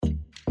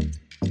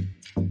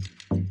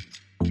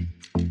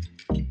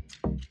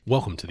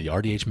Welcome to the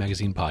RDH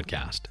Magazine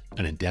podcast,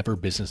 an Endeavor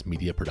business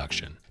media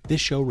production. This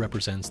show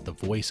represents the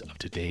voice of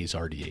today's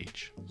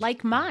RDH.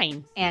 Like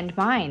mine. And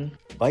mine.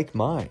 Like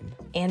mine.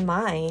 And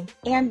mine.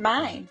 And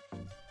mine.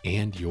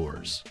 And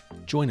yours.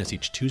 Join us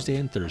each Tuesday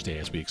and Thursday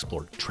as we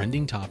explore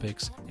trending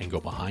topics and go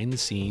behind the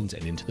scenes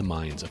and into the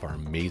minds of our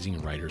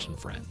amazing writers and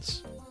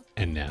friends.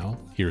 And now,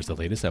 here's the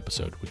latest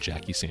episode with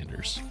Jackie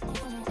Sanders.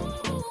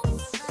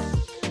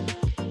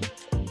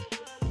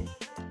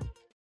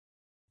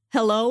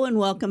 Hello and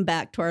welcome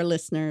back to our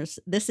listeners.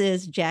 This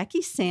is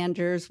Jackie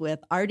Sanders with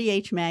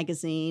RDH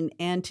Magazine,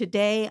 and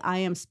today I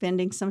am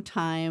spending some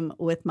time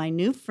with my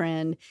new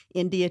friend,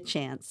 India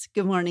Chance.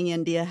 Good morning,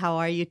 India. How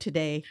are you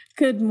today?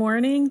 Good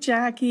morning,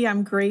 Jackie.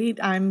 I'm great.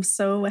 I'm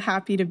so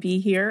happy to be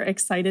here.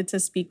 Excited to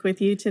speak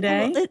with you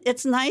today. Well,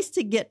 it's nice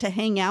to get to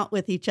hang out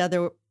with each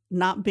other,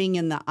 not being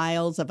in the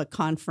aisles of a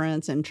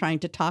conference and trying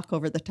to talk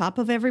over the top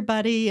of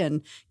everybody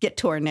and get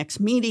to our next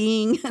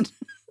meeting and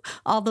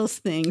all those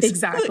things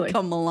exactly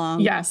come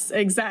along. Yes,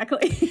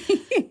 exactly.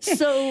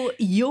 So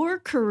your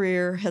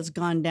career has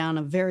gone down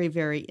a very,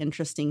 very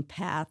interesting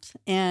path,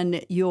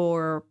 and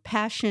your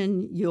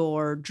passion,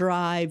 your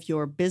drive,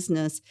 your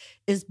business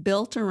is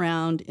built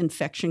around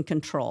infection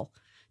control.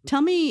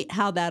 Tell me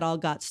how that all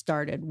got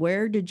started.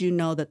 Where did you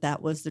know that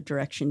that was the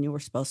direction you were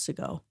supposed to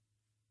go?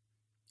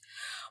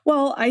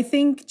 Well, I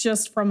think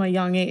just from a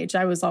young age,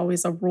 I was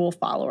always a rule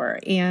follower.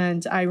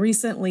 And I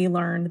recently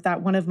learned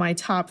that one of my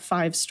top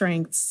 5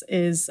 strengths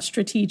is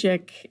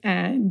strategic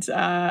and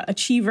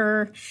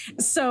achiever.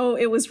 So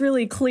it was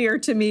really clear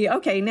to me,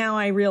 okay, now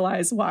I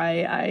realize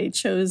why I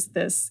chose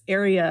this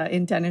area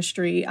in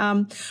dentistry.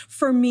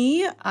 For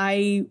me,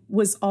 I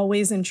was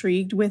always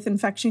intrigued with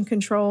infection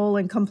control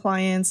and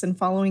compliance and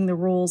following the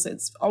rules.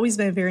 It's always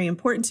been very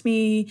important to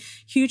me,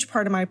 huge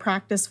part of my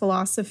practice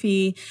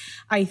philosophy.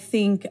 I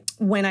think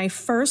when I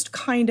first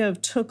kind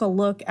of took a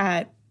look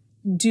at,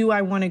 do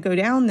I want to go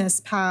down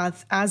this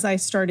path, as I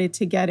started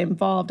to get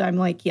involved, I'm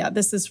like, yeah,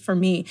 this is for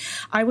me.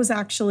 I was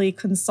actually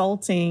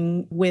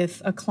consulting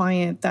with a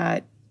client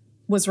that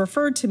was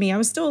referred to me. I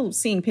was still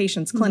seeing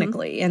patients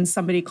clinically, and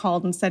somebody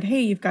called and said,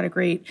 hey, you've got a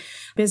great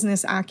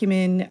business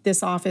acumen.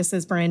 This office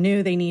is brand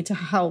new. They need to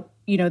help.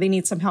 They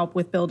need some help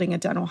with building a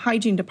dental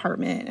hygiene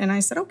department. And I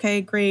said, okay,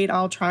 great,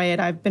 I'll try it.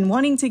 I've been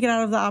wanting to get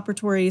out of the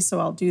operatory, so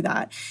I'll do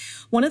that.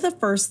 One of the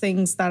first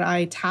things that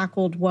I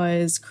tackled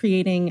was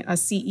creating a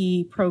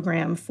CE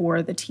program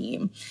for the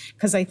team,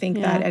 because I think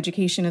that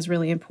education is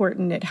really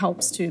important. It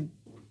helps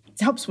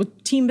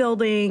with team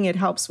building. It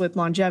helps with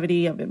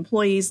longevity of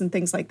employees and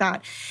things like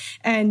that.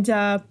 And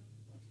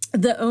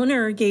the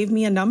owner gave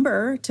me a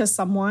number to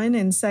someone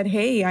and said,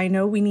 hey, I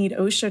know we need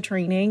OSHA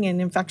training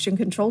and infection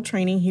control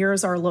training.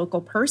 Here's our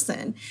local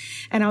person.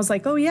 And I was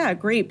like, oh, yeah,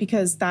 great,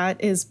 because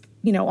that is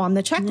on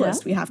the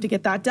checklist. Yeah. We have to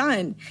get that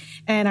done.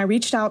 And I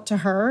reached out to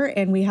her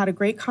and we had a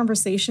great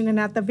conversation. And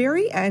at the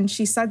very end,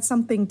 she said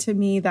something to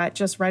me that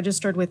just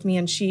registered with me.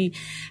 And she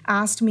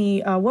asked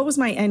me, what was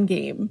my end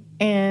game?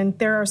 And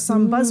there are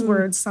some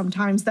buzzwords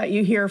sometimes that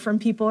you hear from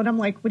people. And I'm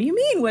like, what do you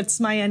mean?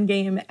 What's my end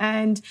game?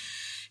 And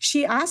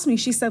she asked me,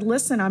 she said,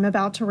 listen, I'm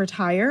about to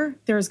retire.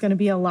 There's going to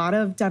be a lot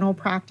of dental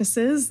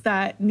practices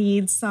that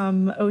need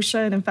some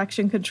OSHA and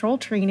infection control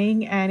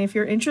training. And if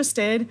you're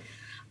interested,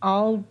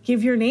 I'll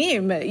give your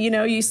name.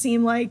 You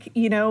seem like,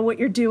 what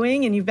you're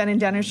doing and you've been in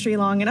dentistry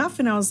long enough.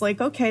 And I was like,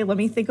 okay, let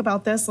me think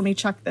about this. Let me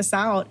check this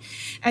out.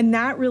 And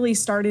that really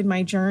started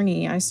my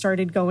journey. I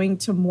started going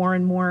to more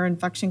and more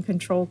infection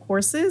control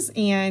courses,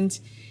 and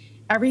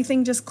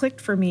everything just clicked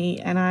for me.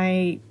 And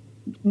I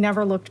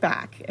never looked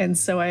back. And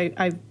so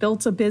I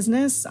built a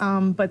business,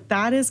 but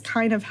that is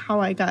kind of how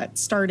I got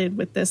started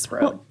with this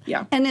road. Well,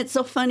 yeah. And it's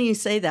so funny you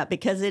say that,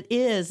 because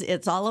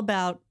it's all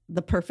about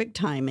the perfect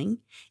timing.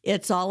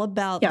 It's all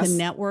about the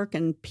network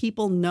and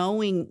people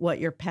knowing what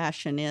your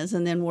passion is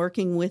and then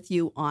working with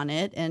you on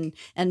it and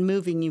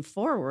moving you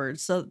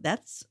forward. So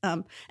that's,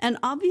 and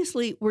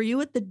obviously, were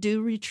you at the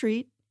DO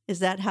retreat? Is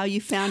that how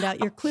you found out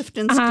your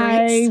Clifton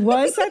strengths? I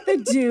was at the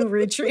DO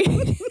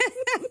retreat.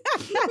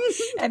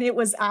 And it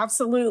was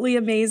absolutely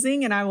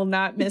amazing, and I will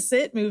not miss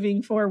it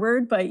moving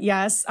forward. But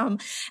yes,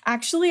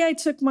 actually, I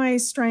took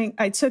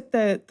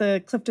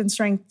the Clifton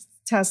Strength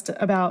test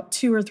about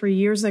 2 or 3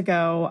 years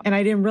ago, and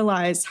I didn't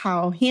realize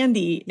how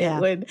handy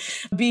it would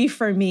be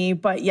for me.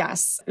 But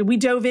yes, we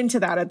dove into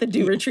that at the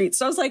DO retreat.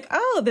 So I was like,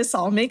 oh, this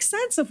all makes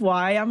sense of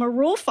why I'm a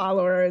rule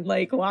follower and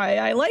like why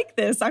I like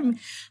this.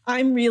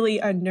 I'm really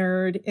a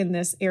nerd in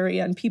this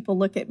area, and people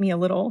look at me a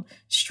little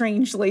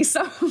strangely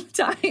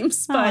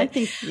sometimes. But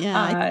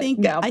I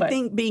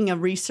think being a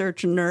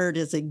research nerd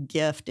is a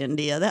gift,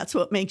 India. That's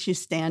what makes you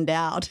stand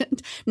out.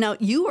 Now,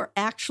 you are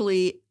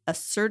actually a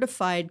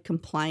certified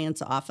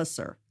compliance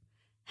officer.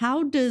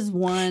 How does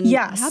one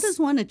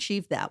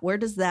achieve that? Where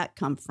does that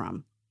come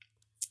from?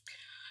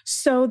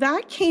 So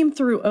that came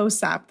through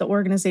OSAP, the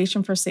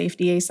Organization for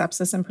Safety,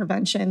 Asepsis, and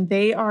Prevention.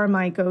 They are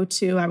my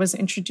go-to. I was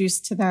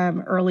introduced to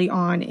them early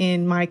on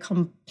in my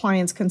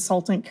compliance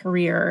consultant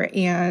career,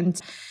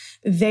 and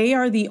They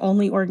are the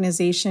only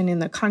organization in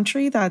the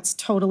country that's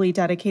totally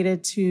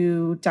dedicated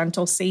to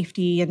dental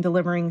safety and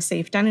delivering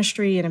safe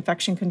dentistry and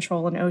infection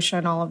control and OSHA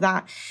and all of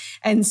that.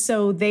 And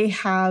so they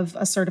have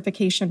a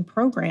certification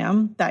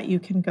program that you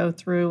can go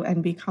through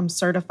and become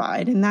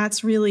certified. And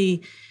that's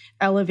really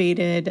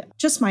elevated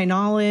just my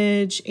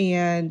knowledge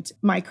and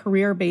my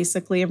career,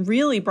 basically, and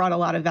really brought a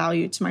lot of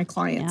value to my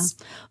clients.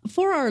 Yeah.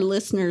 For our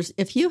listeners,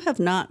 if you have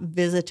not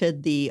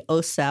visited the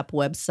OSAP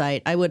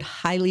website, I would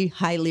highly,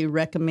 highly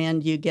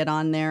recommend you get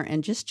on there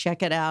and just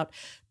check it out.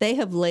 They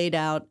have laid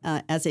out,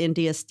 as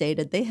India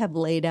stated, they have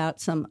laid out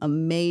some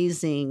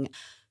amazing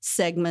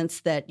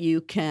segments that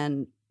you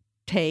can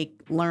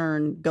take,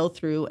 learn, go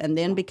through, and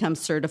then become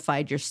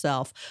certified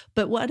yourself.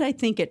 But what I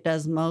think it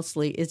does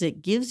mostly is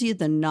it gives you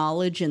the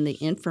knowledge and the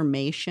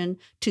information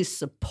to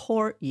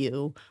support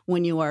you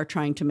when you are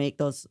trying to make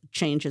those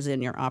changes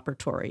in your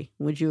operatory.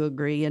 Would you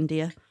agree,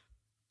 India?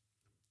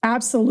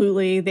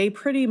 Absolutely. They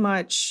pretty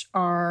much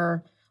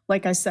are,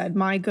 like I said,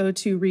 my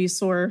go-to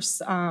resource.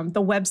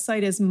 The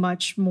website is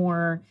much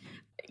more,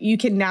 you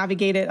can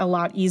navigate it a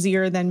lot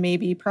easier than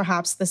maybe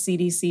perhaps the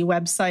CDC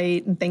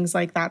website and things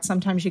like that.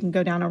 Sometimes you can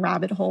go down a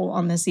rabbit hole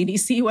on the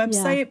CDC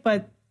website,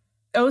 but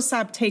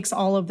OSAP takes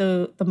all of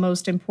the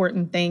most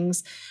important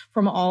things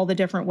from all the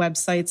different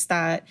websites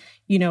that,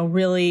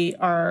 really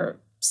are,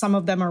 some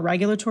of them are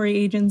regulatory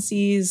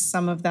agencies,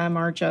 some of them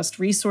are just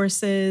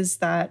resources,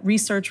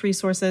 research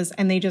resources,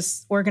 and they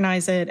just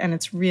organize it, and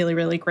it's really,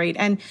 really great.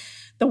 And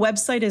the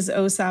website is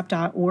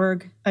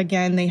osap.org.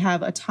 Again, they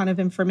have a ton of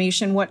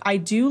information. What I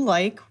do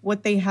like,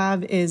 what they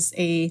have is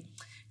a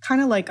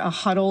kind of like a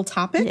huddle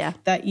topic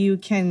that you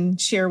can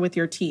share with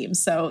your team.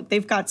 So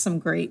they've got some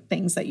great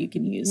things that you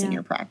can use in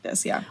your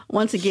practice. Yeah.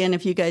 Once again,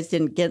 if you guys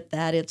didn't get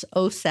that, it's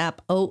OSAP,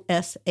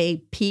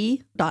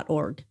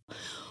 OSAP.org.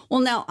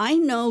 Well, now I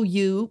know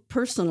you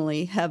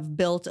personally have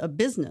built a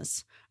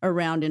business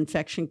around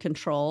infection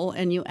control,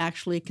 and you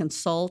actually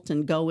consult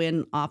and go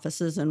in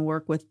offices and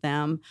work with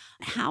them.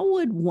 How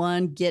would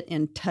one get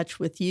in touch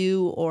with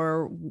you,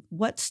 or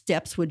what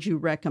steps would you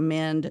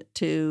recommend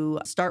to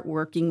start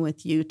working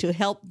with you to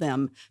help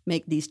them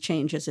make these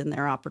changes in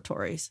their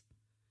operatories?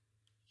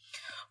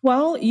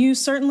 Well, you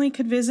certainly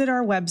could visit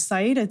our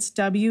website. It's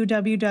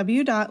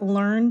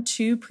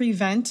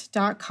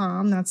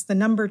www.learntoprevent.com. That's the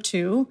number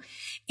 2.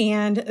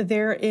 And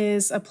there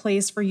is a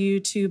place for you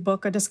to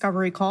book a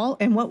discovery call.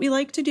 And what we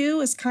like to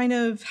do is kind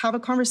of have a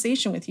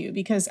conversation with you,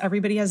 because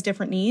everybody has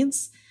different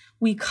needs.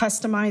 We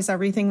customize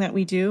everything that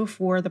we do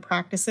for the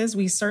practices.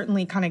 We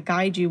certainly kind of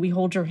guide you. We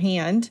hold your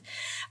hand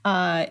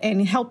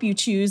and help you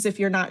choose if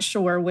you're not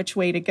sure which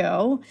way to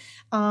go.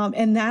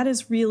 And that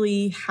is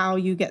really how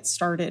you get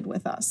started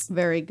with us.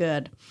 Very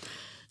good.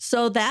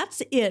 So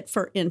that's it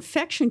for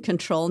infection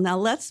control. Now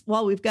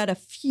while we've got a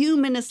few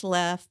minutes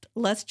left,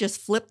 let's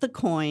just flip the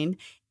coin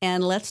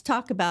and let's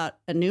talk about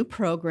a new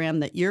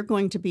program that you're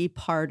going to be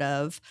part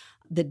of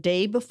the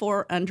day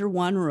before Under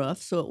One Roof.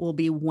 So it will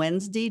be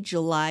Wednesday,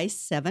 July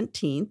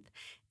 17th.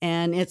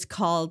 And it's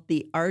called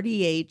the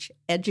RDH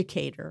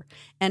Educator.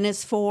 And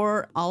it's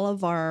for all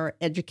of our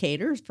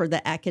educators, for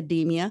the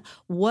academia.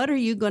 What are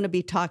you going to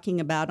be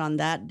talking about on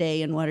that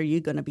day, and what are you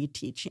going to be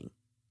teaching?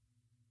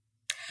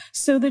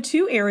 So the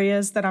 2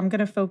 areas that I'm going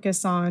to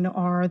focus on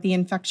are the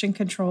infection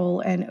control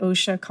and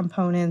OSHA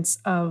components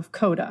of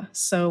CODA.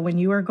 So when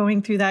you are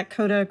going through that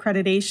CODA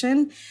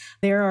accreditation,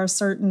 there are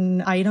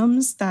certain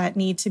items that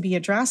need to be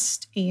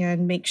addressed,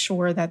 and make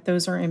sure that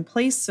those are in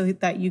place so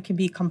that you can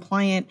be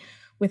compliant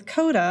with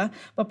CODA.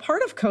 But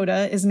part of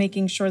CODA is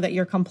making sure that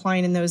you're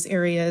compliant in those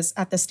areas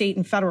at the state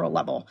and federal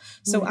level.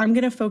 So I'm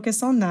going to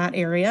focus on that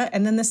area.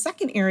 And then the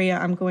second area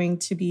I'm going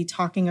to be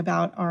talking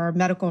about are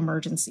medical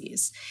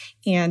emergencies,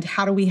 and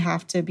how do we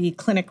have to be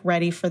clinic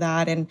ready for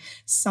that, and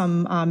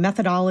some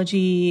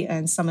methodology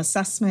and some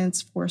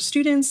assessments for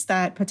students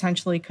that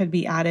potentially could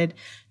be added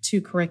to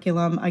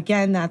curriculum.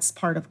 Again, that's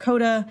part of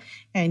CODA,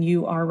 and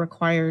you are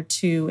required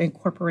to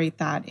incorporate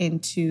that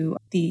into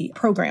the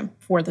program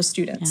for the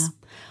students. Yeah.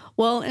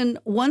 Well, and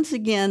once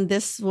again,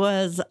 this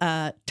was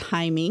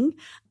timing,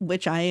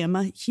 which I am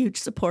a huge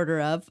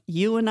supporter of.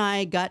 You and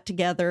I got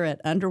together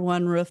at Under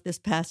One Roof this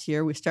past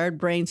year. We started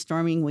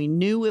brainstorming. We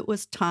knew it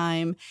was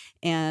time,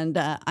 and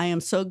I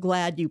am so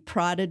glad you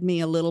prodded me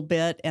a little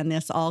bit, and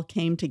this all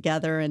came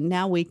together, and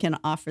now we can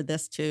offer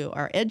this to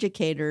our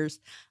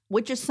educators,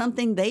 which is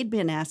something they'd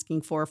been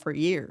asking for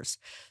years.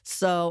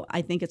 So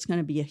I think it's going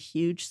to be a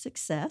huge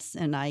success,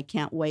 and I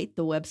can't wait.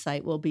 The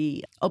website will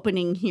be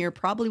opening here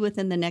probably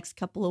within the next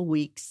couple of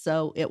weeks,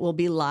 so it will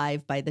be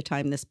live by the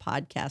time this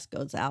podcast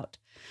goes out.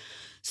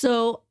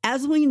 So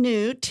as we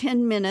knew,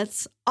 10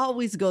 minutes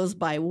always goes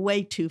by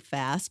way too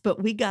fast,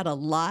 but we got a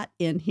lot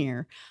in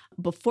here.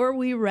 Before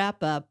we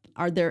wrap up,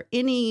 are there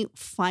any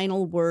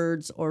final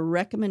words or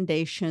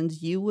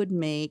recommendations you would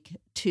make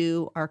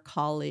to our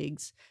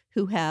colleagues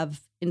who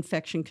have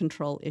infection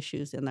control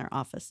issues in their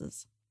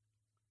offices?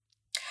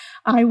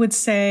 I would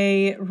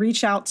say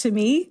reach out to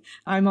me.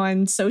 I'm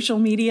on social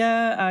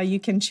media. You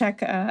can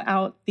check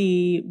out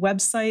the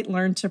website,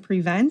 Learn to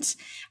Prevent.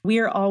 We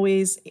are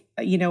always,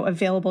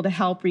 available to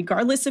help,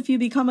 regardless if you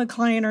become a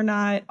client or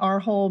not. Our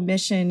whole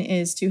mission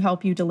is to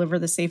help you deliver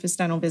the safest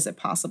dental visit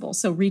possible.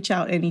 So reach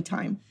out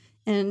anytime.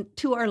 And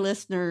to our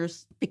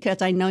listeners,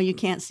 because I know you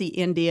can't see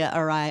India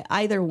or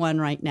either one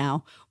right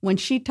now, when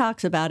she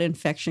talks about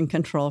infection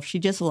control, she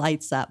just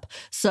lights up.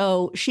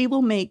 So she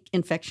will make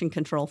infection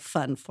control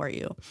fun for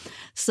you.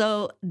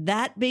 So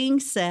that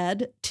being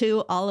said,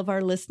 to all of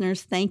our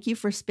listeners, thank you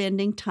for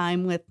spending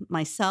time with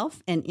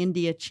myself and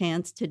India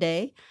Chance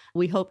today.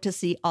 We hope to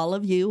see all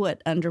of you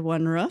at Under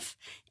One Roof.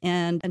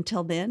 And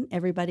until then,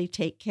 everybody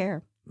take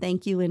care.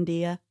 Thank you,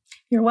 India.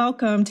 You're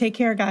welcome. Take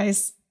care,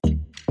 guys.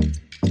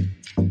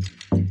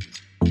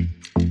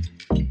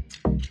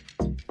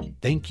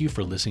 Thank you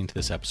for listening to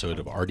this episode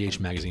of RDH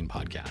Magazine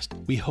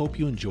Podcast. We hope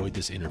you enjoyed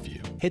this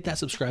interview. Hit that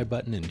subscribe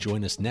button and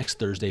join us next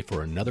Thursday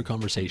for another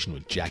conversation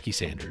with Jackie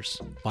Sanders.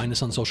 Find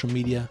us on social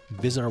media,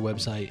 visit our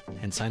website,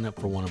 and sign up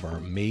for one of our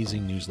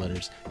amazing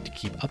newsletters to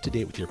keep up to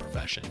date with your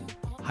profession.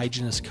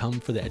 Hygienists come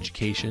for the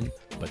education,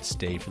 but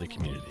stay for the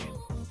community.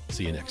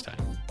 See you next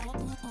time.